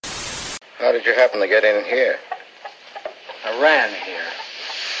How did you happen to get in here? I ran here.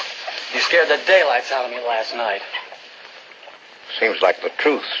 You scared the daylights out of me last night. Seems like the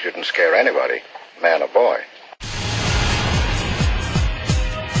truth shouldn't scare anybody, man or boy.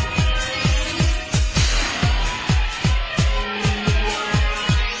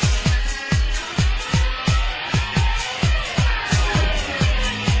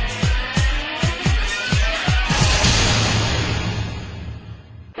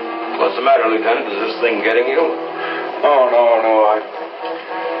 What's the matter, Lieutenant? Is this thing getting you? Oh, no.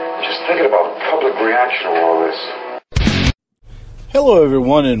 I'm just thinking about public reaction to all this. Hello,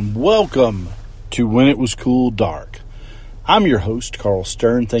 everyone, and welcome to When It Was Cool Dark. I'm your host, Carl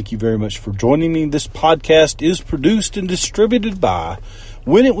Stern. Thank you very much for joining me. This podcast is produced and distributed by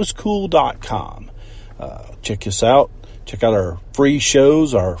whenitwascool.com. Check us out. Check out our free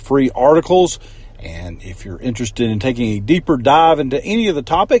shows, our free articles. And if you're interested in taking a deeper dive into any of the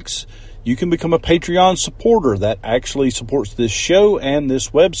topics, you can become a Patreon supporter. That actually supports this show and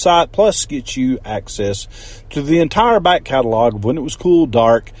this website, plus gets you access to the entire back catalog of When It Was Cool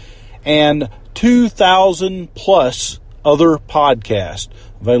Dark and 2,000 plus other podcasts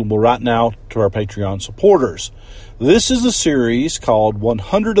available right now to our Patreon supporters. This is a series called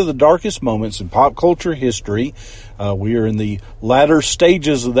 100 of the Darkest Moments in Pop Culture History. We are in the latter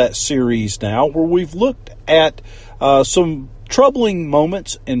stages of that series now, where we've looked at some troubling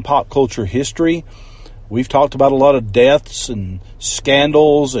moments in pop culture history. We've talked about a lot of deaths and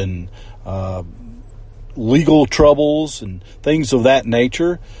scandals and legal troubles and things of that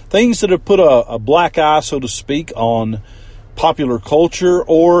nature. Things that have put a black eye, so to speak, on popular culture,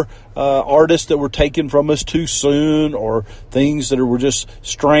 or artists that were taken from us too soon, or things that were just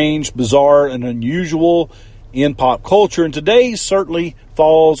strange, bizarre, and unusual in pop culture. And today certainly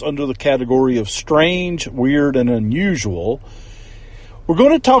falls under the category of strange, weird, and unusual. We're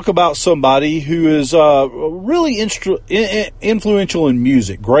going to talk about somebody who is really influential in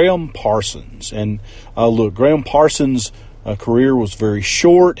music, Graham Parsons. And look, Graham Parsons' career was very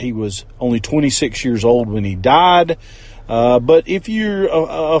short. He was only 26 years old when he died. But if you're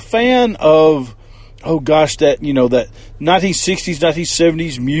a fan of, that 1960s,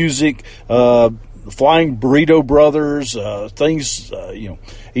 1970s music, Flying Burrito Brothers, things,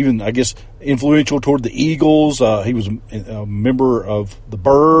 even, I guess, influential toward the Eagles. He was a member of the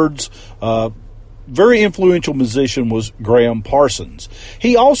Byrds. Very influential musician was Graham Parsons.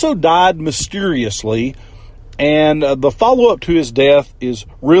 He also died mysteriously, and the follow-up to his death is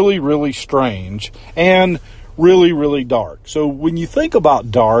really, really strange and really, really dark. So when you think about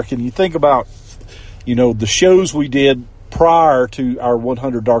dark, and you think about, the shows we did prior to our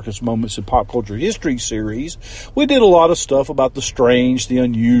 100 Darkest Moments in Pop Culture History series, we did a lot of stuff about the strange, the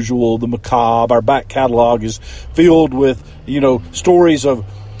unusual, the macabre. Our back catalog is filled with, stories of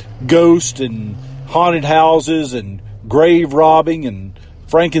ghosts and haunted houses and grave robbing and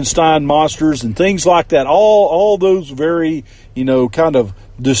Frankenstein monsters and things like that. All those very, kind of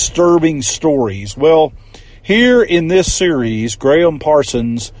disturbing stories. Well, here in this series, Graham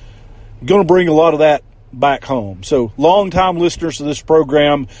Parsons is going to bring a lot of that back home. So, long-time listeners to this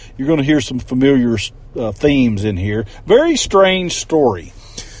program, you're going to hear some familiar themes in here. Very strange story.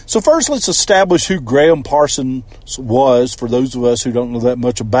 So first, let's establish who Graham Parsons was, for those of us who don't know that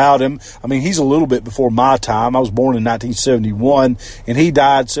much about him. I mean, he's a little bit before my time. I was born in 1971, and he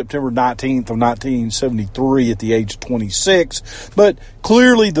died September 19th of 1973 at the age of 26. But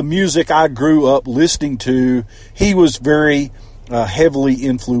clearly, the music I grew up listening to, he was very heavily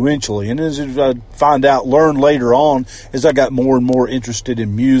influential. And as I learn later on, as I got more and more interested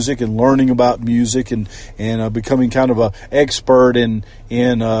in music and learning about music and becoming kind of an expert in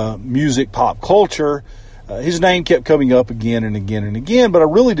music pop culture, his name kept coming up again and again and again, but I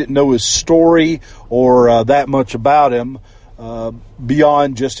really didn't know his story or that much about him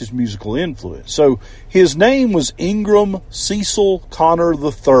beyond just his musical influence. So his name was Ingram Cecil Connor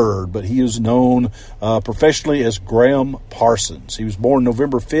III, but he is known professionally as Graham Parsons. He was born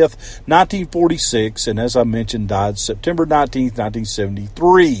November 5th, 1946, and as I mentioned, died September 19th,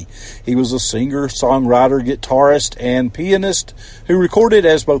 1973. He was a singer, songwriter, guitarist, and pianist who recorded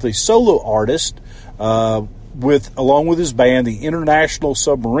as both a solo artist along with his band, the International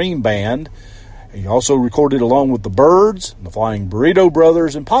Submarine Band. He also recorded along with the Byrds, the Flying Burrito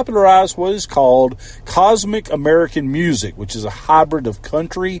Brothers, and popularized what is called cosmic American music, which is a hybrid of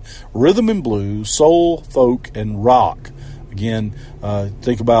country, rhythm and blues, soul, folk, and rock. Again,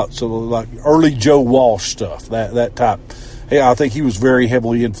 think about like early Joe Walsh stuff, that type. I think he was very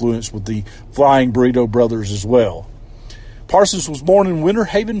heavily influenced with the Flying Burrito Brothers as well. Parsons was born in Winter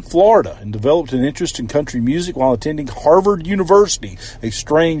Haven, Florida, and developed an interest in country music while attending Harvard University, a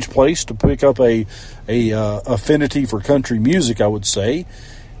strange place to pick up a affinity for country music, I would say.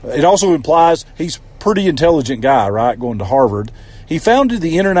 It also implies he's a pretty intelligent guy, right, going to Harvard. He founded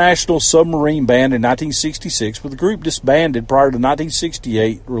the International Submarine Band in 1966, with the group disbanded prior to the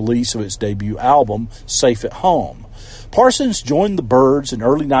 1968 release of its debut album, Safe at Home. Parsons joined the Byrds in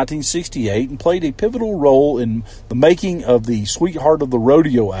early 1968 and played a pivotal role in the making of the Sweetheart of the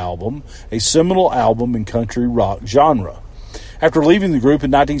Rodeo album, a seminal album in country rock genre. After leaving the group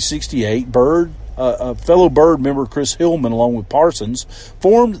in 1968, fellow Byrd member Chris Hillman, along with Parsons,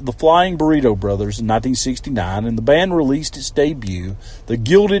 formed the Flying Burrito Brothers in 1969, and the band released its debut, The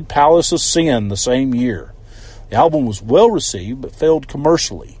Gilded Palace of Sin, the same year. The album was well received, but failed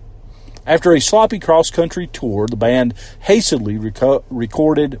commercially. After a sloppy cross-country tour, the band hastily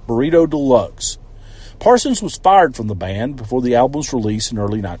recorded Burrito Deluxe. Parsons was fired from the band before the album's release in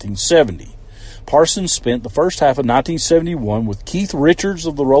early 1970. Parsons spent the first half of 1971 with Keith Richards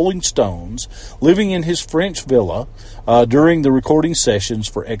of the Rolling Stones, living in his French villa during the recording sessions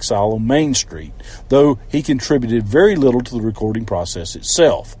for Exile on Main Street, though he contributed very little to the recording process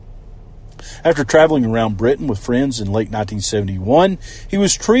itself. After traveling around Britain with friends in late 1971, he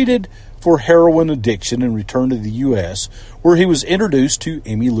was treated for heroin addiction and returned to the U.S., where he was introduced to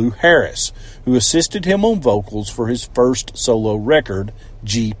Emmylou Harris, who assisted him on vocals for his first solo record,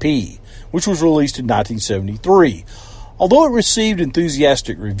 GP, which was released in 1973. Although it received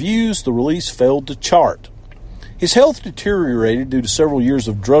enthusiastic reviews, the release failed to chart. His health deteriorated due to several years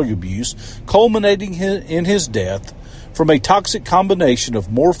of drug abuse, culminating in his death from a toxic combination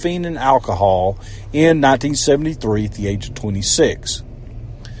of morphine and alcohol in 1973 at the age of 26.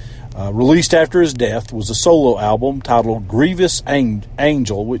 Released after his death was a solo album titled Grievous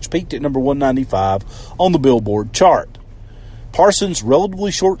Angel, which peaked at number 195 on the Billboard chart. Parsons' relatively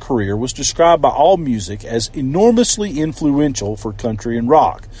short career was described by AllMusic as enormously influential for country and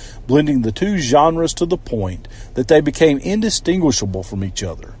rock, blending the two genres to the point that they became indistinguishable from each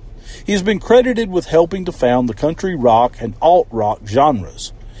other. He has been credited with helping to found the country rock and alt-rock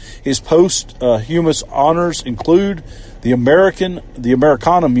genres. His posthumous honors include the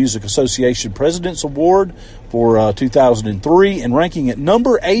Americana Music Association President's Award for 2003 and ranking at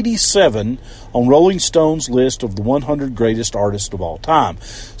number 87 on Rolling Stone's list of the 100 greatest artists of all time.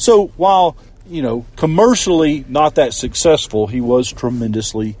 So while, commercially not that successful, he was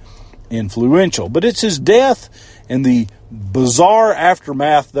tremendously influential. But it's his death and the bizarre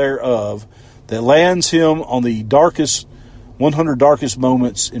aftermath thereof that lands him on the 100 darkest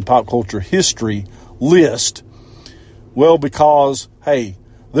moments in pop culture history list. Well, because, hey,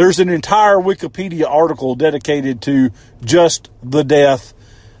 there's an entire Wikipedia article dedicated to just the death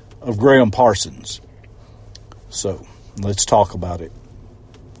of Graham Parsons. So, let's talk about it.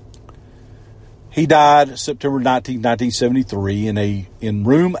 He died September 19, 1973 in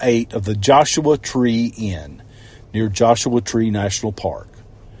room 8 of the Joshua Tree Inn near Joshua Tree National Park.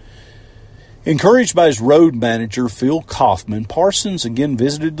 Encouraged by his road manager, Phil Kaufman, Parsons again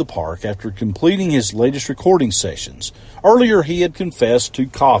visited the park after completing his latest recording sessions. Earlier, he had confessed to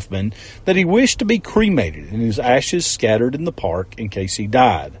Kaufman that he wished to be cremated and his ashes scattered in the park in case he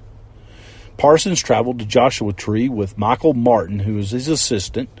died. Parsons traveled to Joshua Tree with Michael Martin, who was his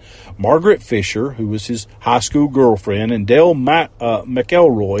assistant, Margaret Fisher, who was his high school girlfriend, and Dale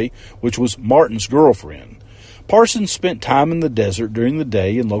McElroy, which was Martin's girlfriend. Parsons spent time in the desert during the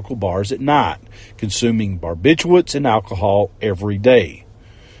day and local bars at night, consuming barbiturates and alcohol every day.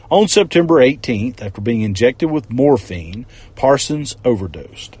 On September 18th, after being injected with morphine, Parsons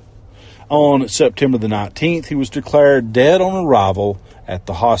overdosed. On September the 19th, he was declared dead on arrival at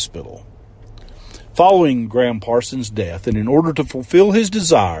the hospital. Following Graham Parsons' death, and in order to fulfill his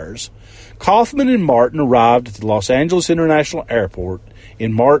desires, Kaufman and Martin arrived at the Los Angeles International Airport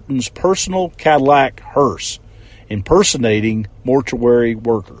in Martin's personal Cadillac hearse, impersonating mortuary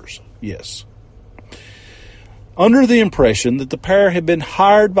workers. Yes. Under the impression that the pair had been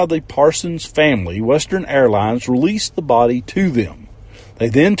hired by the Parsons family, Western Airlines released the body to them. They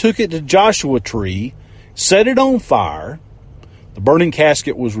then took it to Joshua Tree, set it on fire. The burning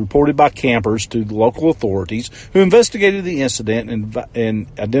casket was reported by campers to the local authorities, who investigated the incident and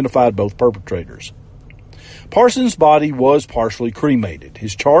identified both perpetrators. Parsons' body was partially cremated.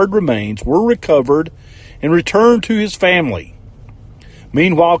 His charred remains were recovered and returned to his family.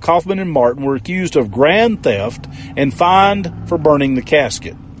 Meanwhile, Kaufman and Martin were accused of grand theft and fined for burning the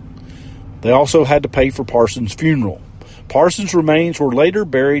casket. They also had to pay for Parsons' funeral. Parsons' remains were later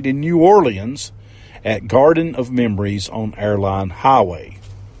buried in New Orleans at Garden of Memories on Airline Highway.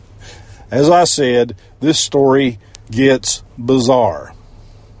 As I said, this story gets bizarre.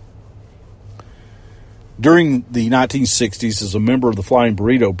 During the 1960s, as a member of the Flying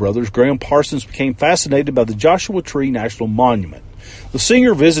Burrito Brothers, Graham Parsons became fascinated by the Joshua Tree National Monument. The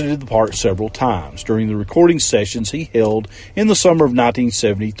singer visited the park several times during the recording sessions he held in the summer of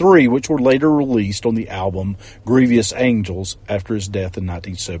 1973, which were later released on the album Grievous Angels after his death in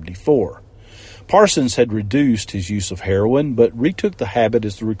 1974. Parsons had reduced his use of heroin, but retook the habit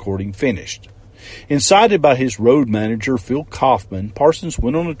as the recording finished. Incited by his road manager, Phil Kaufman, Parsons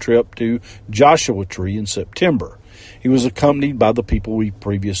went on a trip to Joshua Tree in September. He was accompanied by the people we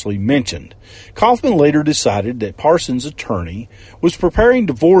previously mentioned. Kaufman later decided that Parsons' attorney was preparing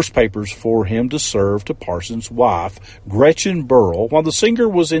divorce papers for him to serve to Parsons' wife, Gretchen Burrell, while the singer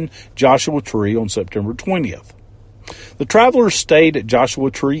was in Joshua Tree on September 20th. The travelers stayed at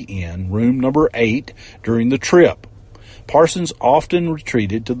Joshua Tree Inn, room number 8, during the trip. Parsons often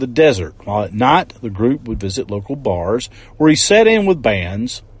retreated to the desert, while at night the group would visit local bars where he sat in with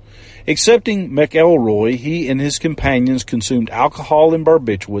bands. Excepting McElroy, he and his companions consumed alcohol and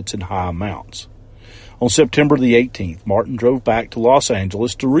barbiturates in high amounts. On September the 18th, Martin drove back to Los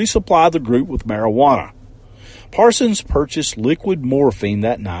Angeles to resupply the group with marijuana. Parsons purchased liquid morphine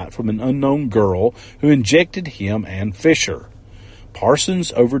that night from an unknown girl who injected him and Fisher.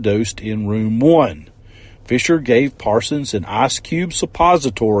 Parsons overdosed in room 1. Fisher gave Parsons an ice cube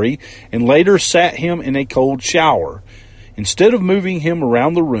suppository and later sat him in a cold shower. Instead of moving him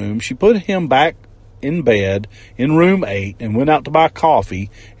around the room, she put him back in bed in room 8 and went out to buy coffee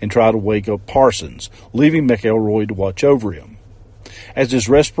and try to wake up Parsons, leaving McElroy to watch over him. As his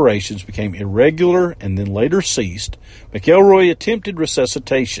respirations became irregular and then later ceased, McElroy attempted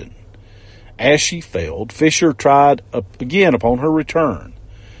resuscitation. As she failed, Fisher tried again upon her return.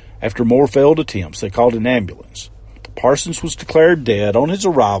 After more failed attempts, they called an ambulance. Parsons was declared dead on his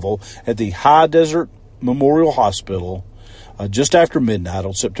arrival at the High Desert Memorial Hospital just after midnight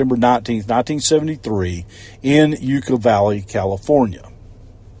on September 19, 1973, in Yucca Valley, California.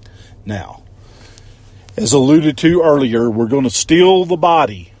 Now, as alluded to earlier, we're going to steal the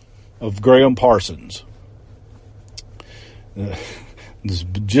body of Graham Parsons. It's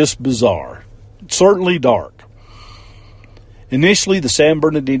just bizarre. Certainly dark. Initially, the San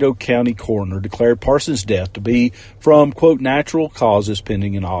Bernardino County coroner declared Parsons' death to be from, quote, natural causes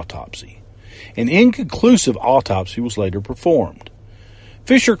pending an autopsy. An inconclusive autopsy was later performed.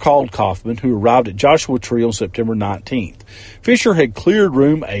 Fisher called Kaufman, who arrived at Joshua Tree on September 19th. Fisher had cleared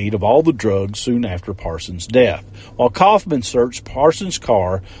room 8 of all the drugs soon after Parsons' death, while Kaufman searched Parsons'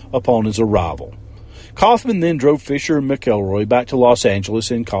 car upon his arrival. Kaufman then drove Fisher and McElroy back to Los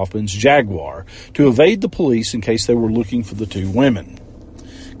Angeles in Kaufman's Jaguar to evade the police in case they were looking for the two women.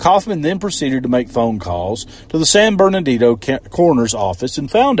 Kaufman then proceeded to make phone calls to the San Bernardino coroner's office and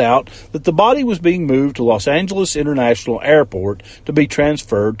found out that the body was being moved to Los Angeles International Airport to be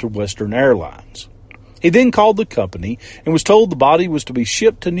transferred to Western Airlines. He then called the company and was told the body was to be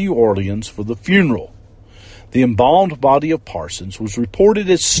shipped to New Orleans for the funeral. The embalmed body of Parsons was reported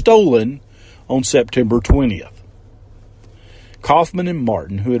as stolen on September 20th. Kaufman and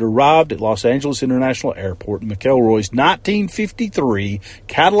Martin, who had arrived at Los Angeles International Airport in McElroy's 1953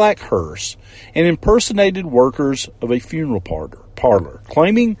 Cadillac hearse, and impersonated workers of a funeral parlor,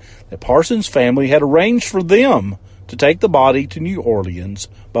 claiming that Parsons' family had arranged for them to take the body to New Orleans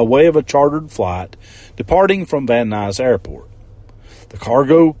by way of a chartered flight departing from Van Nuys Airport. The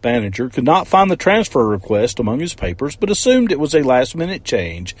cargo manager could not find the transfer request among his papers, but assumed it was a last-minute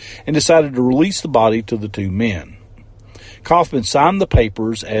change and decided to release the body to the two men. Kaufman signed the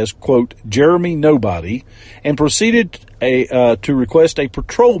papers as, quote, Jeremy Nobody, and proceeded to request a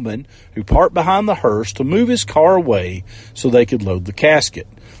patrolman who parked behind the hearse to move his car away so they could load the casket.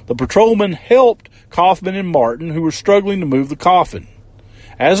 The patrolman helped Kaufman and Martin, who were struggling to move the coffin.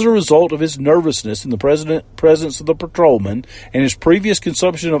 As a result of his nervousness in the presence of the patrolman and his previous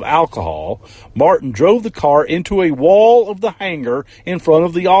consumption of alcohol, Martin drove the car into a wall of the hangar in front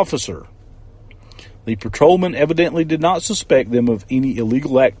of the officer. The patrolman evidently did not suspect them of any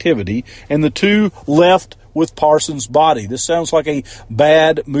illegal activity, and the two left with Parsons' body. This sounds like a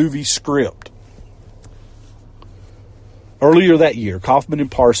bad movie script. Earlier that year, Kaufman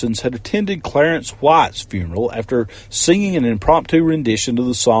and Parsons had attended Clarence White's funeral after singing an impromptu rendition of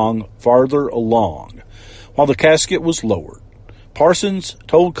the song Farther Along. While the casket was lowered, Parsons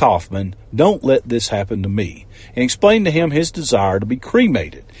told Kaufman, "Don't let this happen to me," and explained to him his desire to be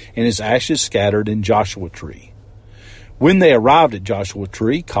cremated and his ashes scattered in Joshua Tree. When they arrived at Joshua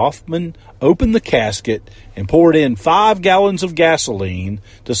Tree, Kaufman opened the casket and poured in 5 gallons of gasoline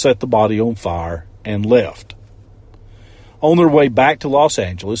to set the body on fire and left. On their way back to Los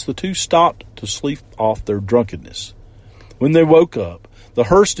Angeles, the two stopped to sleep off their drunkenness. When they woke up, the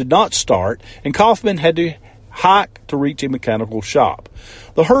hearse did not start, and Kaufman had to hike to reach a mechanical shop.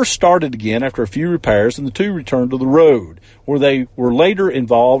 The hearse started again after a few repairs, and the two returned to the road, where they were later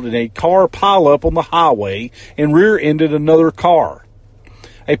involved in a car pileup on the highway and rear-ended another car.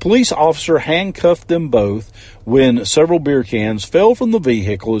 A police officer handcuffed them both when several beer cans fell from the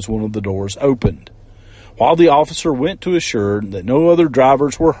vehicle as one of the doors opened. While the officer went to assure that no other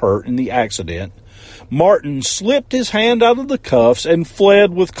drivers were hurt in the accident, Martin slipped his hand out of the cuffs and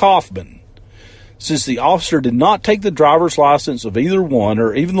fled with Kaufman. Since the officer did not take the driver's license of either one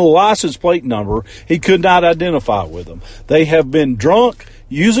or even the license plate number, he could not identify with them. They have been drunk,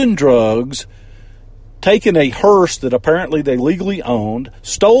 using drugs, taken a hearse that apparently they legally owned,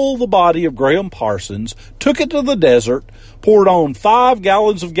 stole the body of Graham Parsons, took it to the desert, poured on 5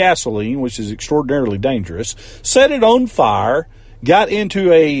 gallons of gasoline, which is extraordinarily dangerous, set it on fire, got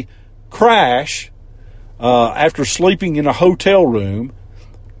into a crash after sleeping in a hotel room,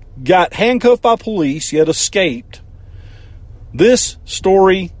 got handcuffed by police, yet escaped. This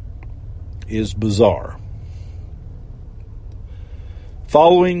story is bizarre.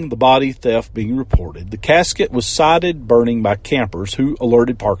 Following the body theft being reported, the casket was sighted burning by campers who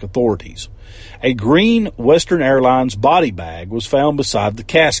alerted park authorities. A green Western Airlines body bag was found beside the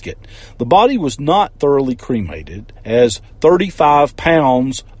casket. The body was not thoroughly cremated, as 35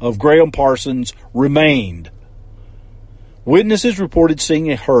 pounds of Graham Parsons remained. Witnesses reported seeing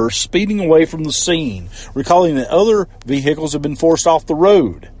a hearse speeding away from the scene, recalling that other vehicles had been forced off the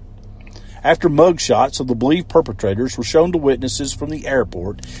road. After mugshots of the believed perpetrators were shown to witnesses from the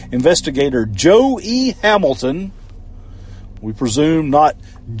airport, investigator Joe E. Hamilton, we presume not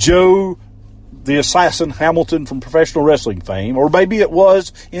Joe the assassin Hamilton from professional wrestling fame, or maybe it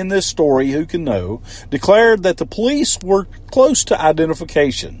was in this story, who can know, declared that the police were close to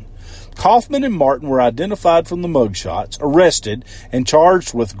identification. Kaufman and Martin were identified from the mugshots, arrested, and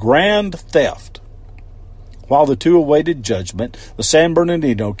charged with grand theft. While the two awaited judgment, the San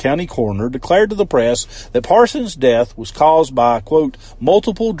Bernardino County coroner declared to the press that Parsons' death was caused by, quote,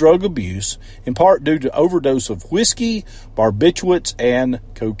 multiple drug abuse, in part due to overdose of whiskey, barbiturates, and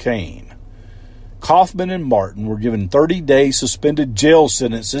cocaine. Kaufman and Martin were given 30-day suspended jail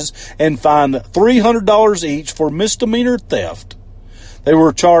sentences and fined $300 each for misdemeanor theft. They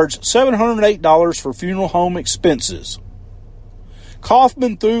were charged $708 for funeral home expenses.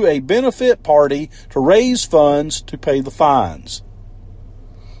 Kaufman threw a benefit party to raise funds to pay the fines.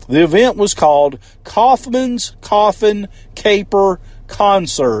 The event was called Kaufman's Coffin Caper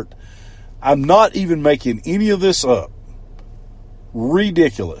Concert. I'm not even making any of this up.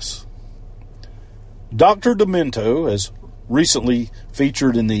 Ridiculous. Dr. Demento, as recently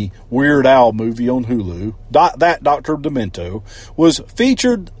featured in the Weird Al movie on Hulu, that Dr. Demento, was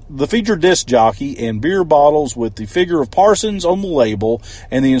the featured disc jockey and beer bottles with the figure of Parsons on the label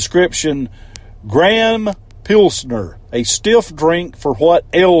and the inscription, Graham Pilsner, a stiff drink for what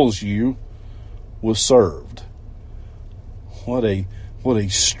ails you, was served. What a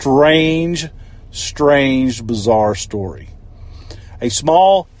strange, bizarre story. A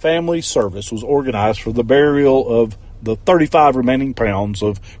small family service was organized for the burial of the 35 remaining pounds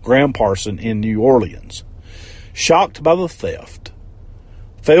of Graham Parsons in New Orleans. Shocked by the theft,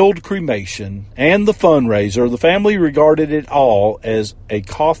 failed cremation, and the fundraiser, the family regarded it all as a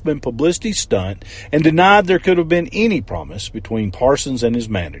Kaufman publicity stunt and denied there could have been any promise between Parsons and his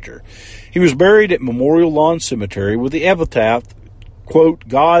manager. He was buried at Memorial Lawn Cemetery with the epitaph, quote,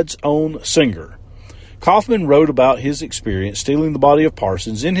 God's own singer. Kaufman wrote about his experience stealing the body of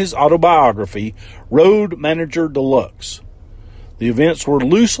Parsons in his autobiography, Road Manager Deluxe. The events were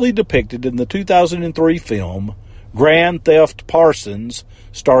loosely depicted in the 2003 film, Grand Theft Parsons,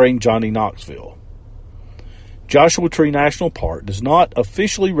 starring Johnny Knoxville. Joshua Tree National Park does not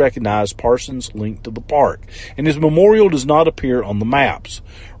officially recognize Parsons' link to the park, and his memorial does not appear on the maps.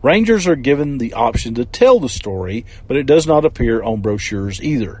 Rangers are given the option to tell the story, but it does not appear on brochures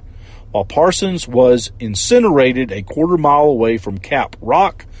either. While Parsons was incinerated a quarter-mile away from Cap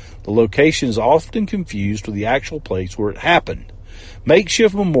Rock, the location is often confused with the actual place where it happened.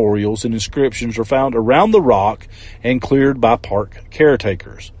 Makeshift memorials and inscriptions are found around the rock and cleared by park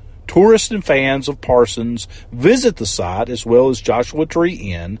caretakers. Tourists and fans of Parsons visit the site, as well as Joshua Tree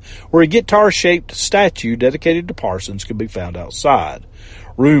Inn, where a guitar-shaped statue dedicated to Parsons can be found outside.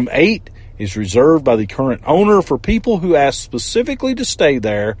 Room 8 is reserved by the current owner for people who ask specifically to stay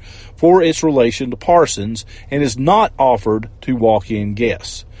there for its relation to Parsons and is not offered to walk-in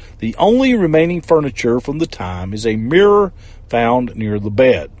guests. The only remaining furniture from the time is a mirror found near the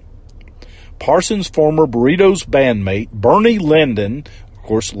bed. Parsons' former Burritos bandmate, Bernie Linden, of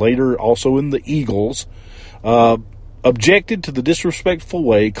course later also in the Eagles, objected to the disrespectful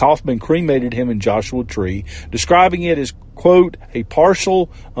way Kaufman cremated him in Joshua Tree, describing it as, quote, a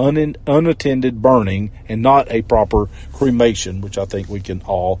partial, unattended burning and not a proper cremation, which I think we can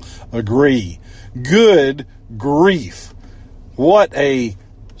all agree. Good grief. What a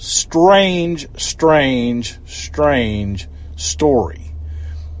strange story.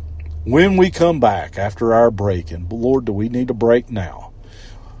 When we come back after our break, and Lord, do we need a break now?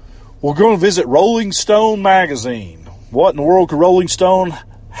 We're going to visit Rolling Stone magazine. What in the world could Rolling Stone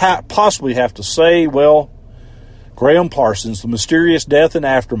possibly have to say? Well, Graham Parsons, The Mysterious Death and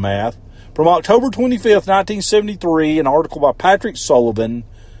Aftermath. From October 25th, 1973, an article by Patrick Sullivan.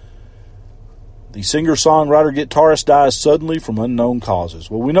 The singer-songwriter guitarist dies suddenly from unknown causes.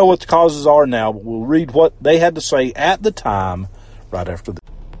 Well, we know what the causes are now, but we'll read what they had to say at the time right after this.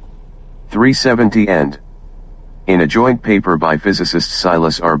 370 End. In a joint paper by physicists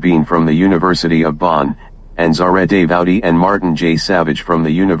Silas R. Bean from the University of Bonn, and Zahra Davoudi and Martin J. Savage from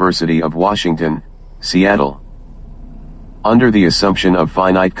the University of Washington, Seattle. Under the assumption of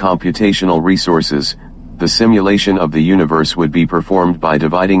finite computational resources, the simulation of the universe would be performed by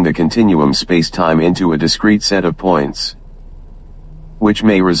dividing the continuum space-time into a discrete set of points, which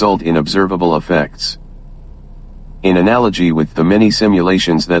may result in observable effects. In analogy with the many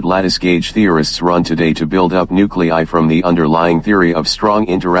simulations that lattice-gauge theorists run today to build up nuclei from the underlying theory of strong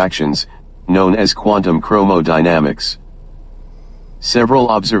interactions, known as quantum chromodynamics. Several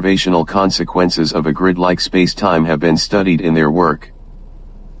observational consequences of a grid-like space-time have been studied in their work.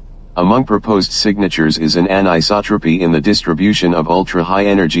 Among proposed signatures is an anisotropy in the distribution of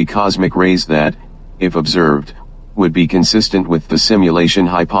ultra-high-energy cosmic rays that, if observed, would be consistent with the simulation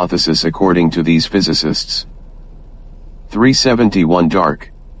hypothesis according to these physicists. 371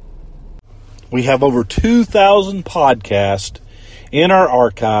 Dark. We have over 2,000 podcasts in our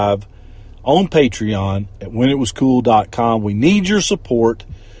archive on Patreon at whenitwascool.com. We need your support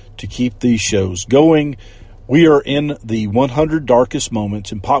to keep these shows going. We are in the 100 Darkest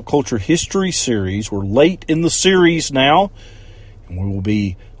Moments in Pop Culture History series. We're late in the series now, and we will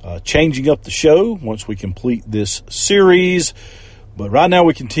be changing up the show once we complete this series. But right now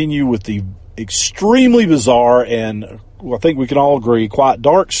we continue with the extremely bizarre and I think we can all agree, quite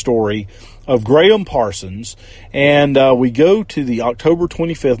dark story of Graham Parsons. And we go to the October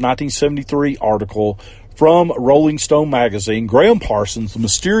 25th, 1973 article from Rolling Stone magazine, Graham Parsons, The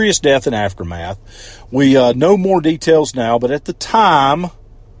Mysterious Death and Aftermath. We know more details now, but at the time,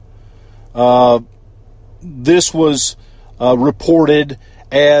 this was reported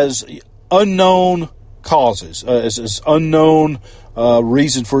as unknown causes, as unknown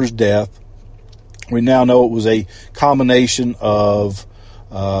reason for his death. We now know it was a combination of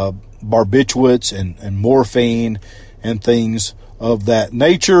barbiturates and morphine and things of that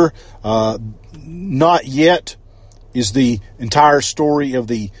nature. Not yet is the entire story of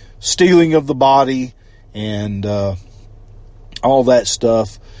the stealing of the body and all that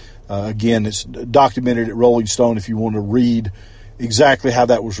stuff. Again, it's documented at Rolling Stone if you want to read exactly how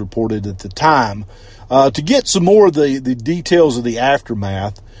that was reported at the time. To get some more of the details of the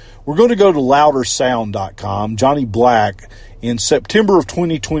aftermath, we're going to go to loudersound.com. Johnny Black, in September of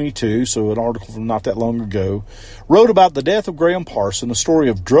 2022, so an article from not that long ago, wrote about the death of Graham Parsons, a story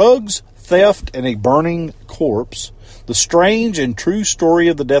of drugs, theft, and a burning corpse. The strange and true story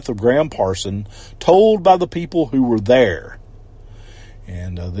of the death of Graham Parsons, told by the people who were there.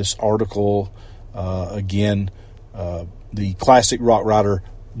 And this article, again, the classic rock writer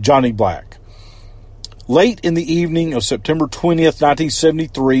Johnny Black. Late in the evening of September 20th,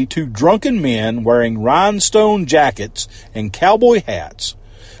 1973, two drunken men wearing rhinestone jackets and cowboy hats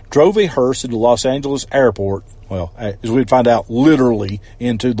drove a hearse into Los Angeles Airport. Well, as we'd find out, literally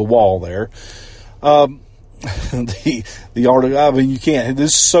into the wall there. The article, I mean, you can't,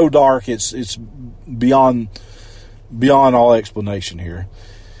 this is so dark, it's beyond all explanation here.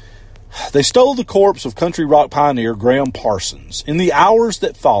 They stole the corpse of country rock pioneer Graham Parsons. In the hours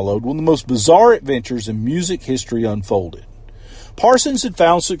that followed, one of the most bizarre adventures in music history unfolded. Parsons had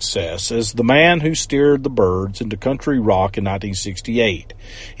found success as the man who steered the Byrds into country rock in 1968.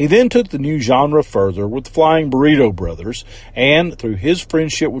 He then took the new genre further with the Flying Burrito Brothers and, through his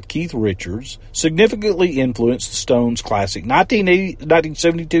friendship with Keith Richards, significantly influenced the Stones' classic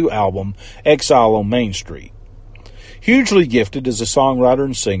 1972 album, Exile on Main Street. Hugely gifted as a songwriter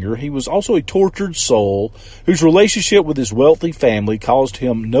and singer, he was also a tortured soul whose relationship with his wealthy family caused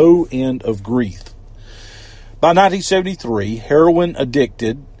him no end of grief. By 1973, heroin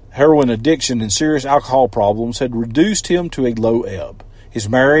addiction and serious alcohol problems had reduced him to a low ebb. His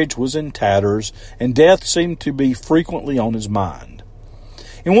marriage was in tatters, and death seemed to be frequently on his mind.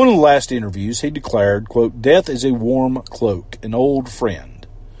 In one of the last interviews, he declared, quote, "Death is a warm cloak, an old friend."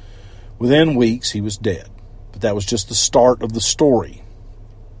 Within weeks, he was dead. But that was just the start of the story.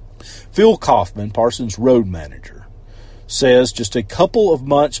 Phil Kaufman, Parsons' road manager, says just a couple of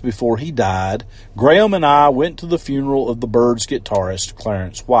months before he died, Graham and I went to the funeral of the Byrds guitarist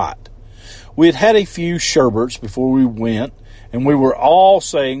Clarence White. We had had a few sherbets before we went, and we were all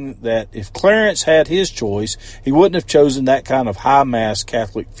saying that if Clarence had his choice, he wouldn't have chosen that kind of high-mass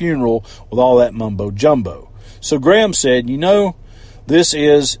Catholic funeral with all that mumbo-jumbo. So Graham said, "You know, this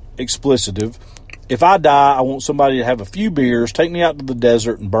is explicitive. If I die, I want somebody to have a few beers, take me out to the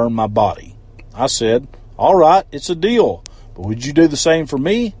desert, and burn my body." I said, "All right, it's a deal, but would you do the same for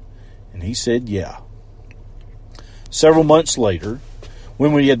me?" And he said, "Yeah." Several months later,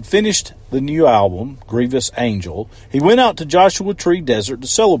 when we had finished the new album, Grievous Angel, he went out to Joshua Tree Desert to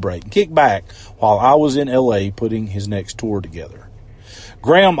celebrate and kick back while I was in L.A. putting his next tour together.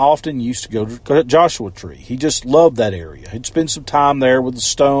 Graham often used to go to Joshua Tree. He just loved that area. He'd spent some time there with the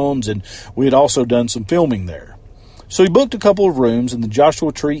Stones, and we had also done some filming there. So he booked a couple of rooms in the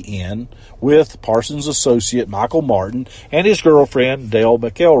Joshua Tree Inn with Parsons' associate Michael Martin and his girlfriend Dale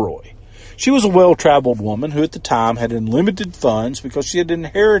McElroy. She was a well-traveled woman who at the time had unlimited funds because she had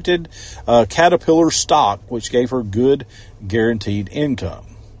inherited Caterpillar stock, which gave her good guaranteed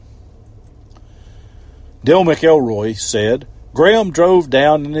income. Dale McElroy said, "Graham drove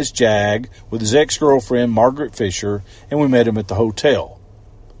down in his Jag with his ex-girlfriend Margaret Fisher, and we met him at the hotel."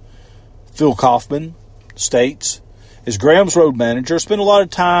 Phil Kaufman states, as Graham's road manager, spent a lot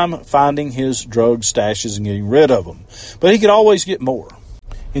of time finding his drug stashes and getting rid of them, but he could always get more.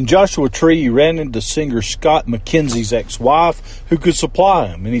 In Joshua Tree, he ran into singer Scott McKenzie's ex-wife, who could supply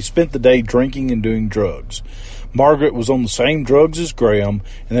him, and he spent the day drinking and doing drugs. Margaret was on the same drugs as Graham,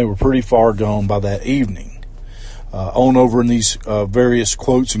 and they were pretty far gone by that evening. On over in these various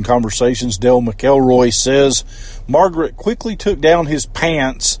quotes and conversations, Dale McElroy says, Margaret quickly took down his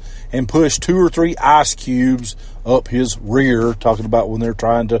pants and pushed 2 or 3 ice cubes up his rear, talking about when they're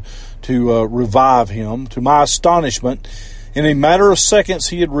trying to revive him. To my astonishment, in a matter of seconds,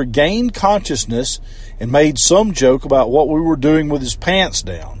 he had regained consciousness and made some joke about what we were doing with his pants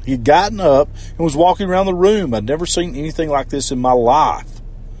down. He had gotten up and was walking around the room. I'd never seen anything like this in my life.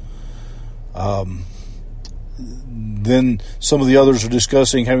 Then some of the others are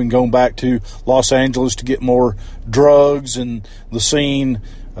discussing having gone back to Los Angeles to get more drugs, and the scene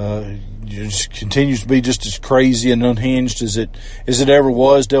just continues to be just as crazy and unhinged as it ever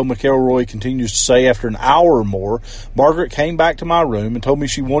was. Dale McElroy continues to say, after an hour or more, Margaret came back to my room and told me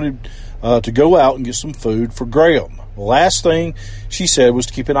she wanted to go out and get some food for Graham. The last thing she said was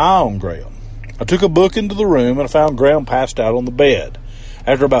to keep an eye on Graham. I took a book into the room and I found Graham passed out on the bed.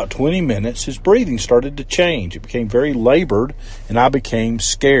 After about 20 minutes, his breathing started to change. It became very labored, and I became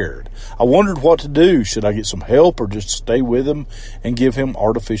scared. I wondered what to do. Should I get some help or just stay with him and give him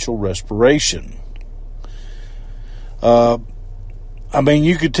artificial respiration? You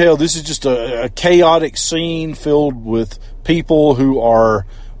could tell this is just a chaotic scene filled with people who are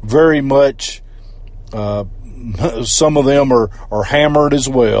very much, some of them are hammered as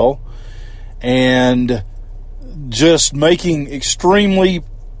well, and just making extremely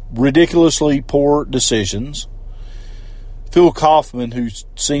ridiculously poor decisions. Phil Kaufman, who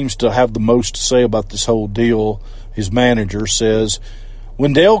seems to have the most to say about this whole deal, his manager, says,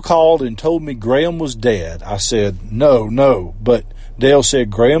 when Dale called and told me Graham was dead, I said, no, but Dale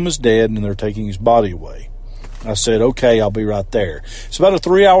said Graham is dead and they're taking his body away. I said, okay, I'll be right there. It's about a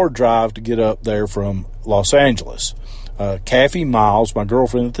 3-hour drive to get up there from Los Angeles. Kathy Miles, my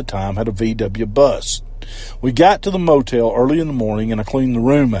girlfriend at the time, had a VW bus. We got to the motel early in the morning and I cleaned the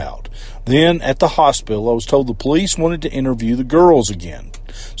room out. Then at the hospital, I was told the police wanted to interview the girls again.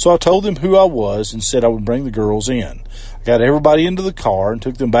 So I told them who I was and said I would bring the girls in. I got everybody into the car and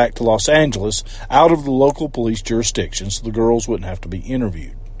took them back to Los Angeles out of the local police jurisdiction so the girls wouldn't have to be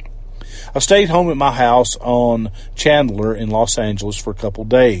interviewed. I stayed home at my house on Chandler in Los Angeles for a couple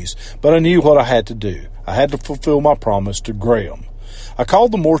days, but I knew what I had to do. I had to fulfill my promise to Graham. I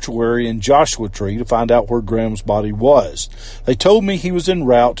called the mortuary in Joshua Tree to find out where Graham's body was. They told me he was en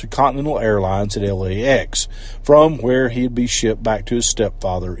route to Continental Airlines at LAX, from where he'd be shipped back to his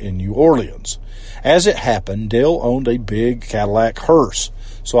stepfather in New Orleans. As it happened, Dale owned a big Cadillac hearse,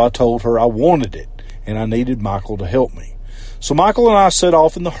 so I told her I wanted it, and I needed Michael to help me. So Michael and I set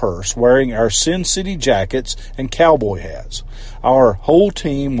off in the hearse, wearing our Sin City jackets and cowboy hats. Our whole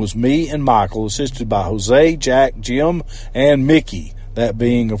team was me and Michael, assisted by Jose, Jack, Jim, and Mickey. That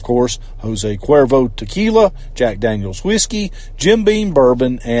being, of course, Jose Cuervo Tequila, Jack Daniels Whiskey, Jim Beam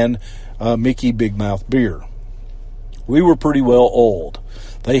Bourbon, and Mickey Big Mouth Beer. We were pretty well oiled.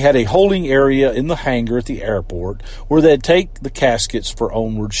 They had a holding area in the hangar at the airport where they'd take the caskets for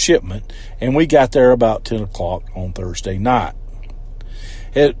onward shipment, and we got there about 10 o'clock on Thursday night.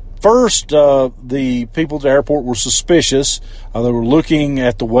 At first, the people at the airport were suspicious. They were looking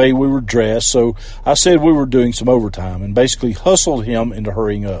at the way we were dressed, so I said we were doing some overtime and basically hustled him into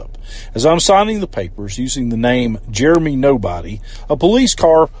hurrying up. As I'm signing the papers using the name Jeremy Nobody, a police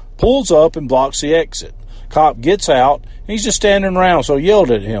car pulls up and blocks the exit. Cop gets out, and he's just standing around, so I yelled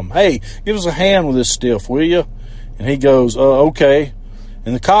at him, "Hey, give us a hand with this stiff, will you?" And he goes, "Okay."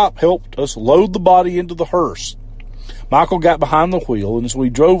 And the cop helped us load the body into the hearse. Michael got behind the wheel, and as we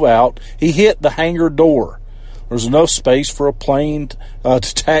drove out, he hit the hangar door. There was enough space for a plane to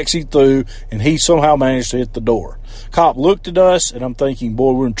taxi through, and he somehow managed to hit the door. Cop looked at us, and I'm thinking,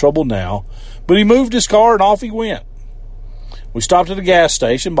 boy, we're in trouble now. But he moved his car, and off he went. We stopped at a gas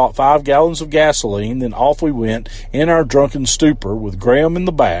station, bought 5 gallons of gasoline, then off we went in our drunken stupor with Graham in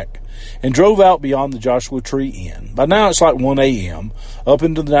the back and drove out beyond the Joshua Tree Inn. By now it's like 1 a.m., up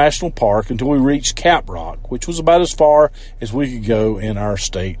into the national park until we reached Cap Rock, which was about as far as we could go in our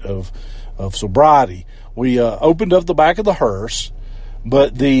state of sobriety. We opened up the back of the hearse,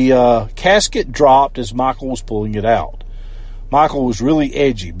 but the casket dropped as Michael was pulling it out. Michael was really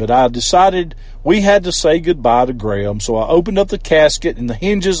edgy, but I decided we had to say goodbye to Graham, so I opened up the casket, and the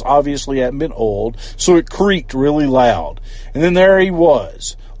hinges obviously hadn't been oiled, so it creaked really loud. And then there he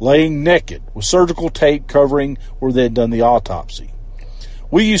was, laying naked, with surgical tape covering where they'd done the autopsy.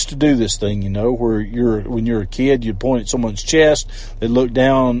 We used to do this thing, where when you're a kid, you'd point at someone's chest, they'd look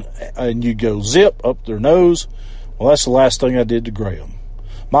down, and you'd go zip up their nose. Well, that's the last thing I did to Graham.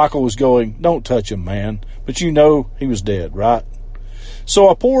 Michael was going, "Don't touch him, man." But he was dead, right? So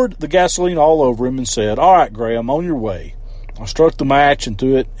I poured the gasoline all over him and said, "All right, Graham, on your way." I struck the match and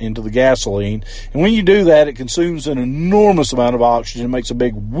threw it into the gasoline. And when you do that, it consumes an enormous amount of oxygen and makes a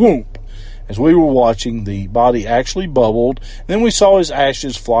big whoomp. As we were watching, the body actually bubbled. And then we saw his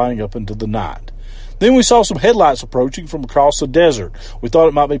ashes flying up into the night. Then we saw some headlights approaching from across the desert. We thought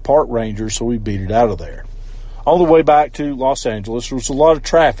it might be park rangers, so we beat it out of there. On the way back to Los Angeles, there was a lot of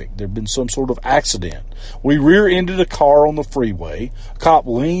traffic. There had been some sort of accident. We rear-ended a car on the freeway. A cop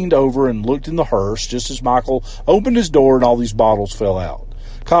leaned over and looked in the hearse just as Michael opened his door and all these bottles fell out.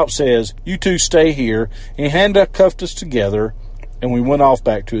 Cop says, "You two stay here," and he handcuffed us together, and we went off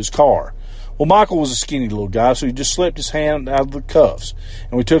back to his car. Well, Michael was a skinny little guy, so he just slipped his hand out of the cuffs,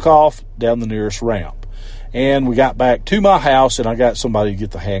 and we took off down the nearest ramp. And we got back to my house, and I got somebody to get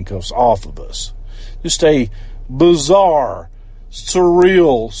the handcuffs off of us. Just a bizarre,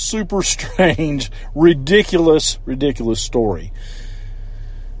 surreal, super strange, ridiculous story.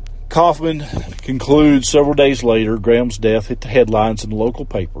 Kaufman concludes several days later, Graham's death hit the headlines in the local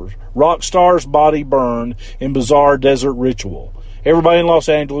papers. Rock star's body burned in bizarre desert ritual. Everybody in Los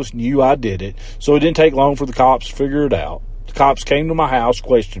Angeles knew I did it, so it didn't take long for the cops to figure it out. The cops came to my house,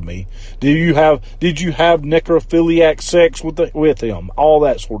 questioned me. Did you have necrophiliac sex with him? All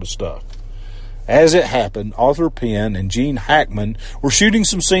that sort of stuff. As it happened, Arthur Penn and Gene Hackman were shooting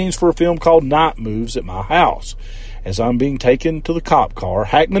some scenes for a film called Night Moves at my house. As I'm being taken to the cop car,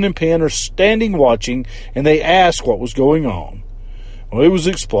 Hackman and Penn are standing watching, and they ask what was going on. Well, it was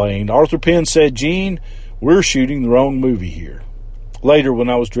explained. Arthur Penn said, "Gene, we're shooting the wrong movie here." Later, when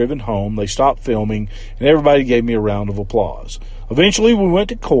I was driven home, they stopped filming, and everybody gave me a round of applause. Eventually, we went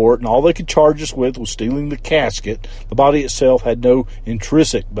to court, and all they could charge us with was stealing the casket. The body itself had no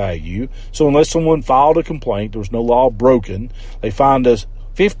intrinsic value, so unless someone filed a complaint, there was no law broken. They fined us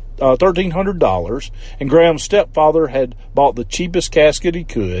 $1,300, and Graham's stepfather had bought the cheapest casket he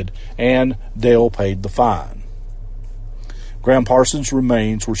could, and Dale paid the fine. Graham Parsons'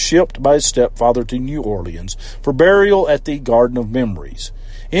 remains were shipped by his stepfather to New Orleans for burial at the Garden of Memories.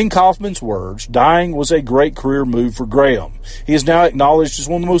 In Kaufman's words, dying was a great career move for Graham. He is now acknowledged as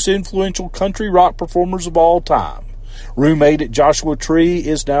one of the most influential country rock performers of all time. Room 8 at Joshua Tree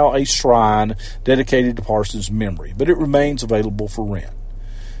is now a shrine dedicated to Parsons' memory, but it remains available for rent.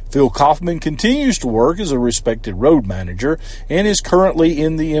 Phil Kaufman continues to work as a respected road manager and is currently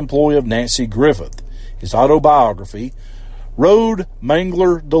in the employ of Nancy Griffith. His autobiography, Road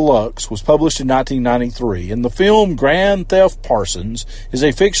Mangler Deluxe, was published in 1993, and the film Grand Theft Parsons is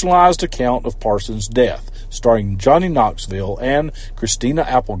a fictionalized account of Parsons' death, starring Johnny Knoxville and Christina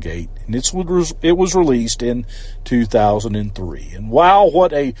Applegate, and it was released in 2003. And wow,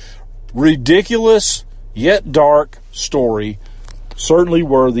 what a ridiculous yet dark story, certainly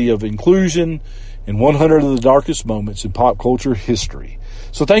worthy of inclusion in 100 of the darkest moments in pop culture history.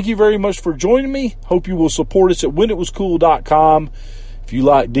 So thank you very much for joining me. Hope you will support us at whenitwascool.com. If If you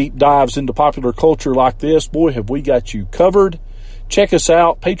like deep dives into popular culture like this, boy, have we got you covered. Check us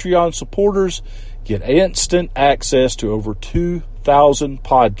out. Patreon supporters get instant access to over 2,000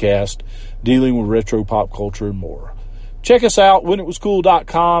 podcasts dealing with retro pop culture and more. Check us out,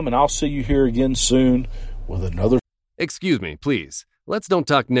 whenitwascool.com, and I'll see you here again soon with another. Excuse me, please. Let's don't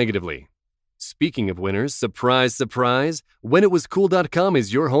talk negatively. Speaking of winners, surprise, surprise, whenitwascool.com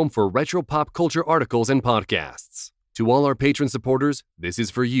is your home for retro pop culture articles and podcasts. To all our patron supporters, this is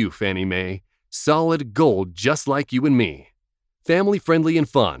for you, Fannie Mae. Solid gold just like you and me. Family friendly and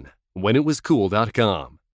fun. whenitwascool.com.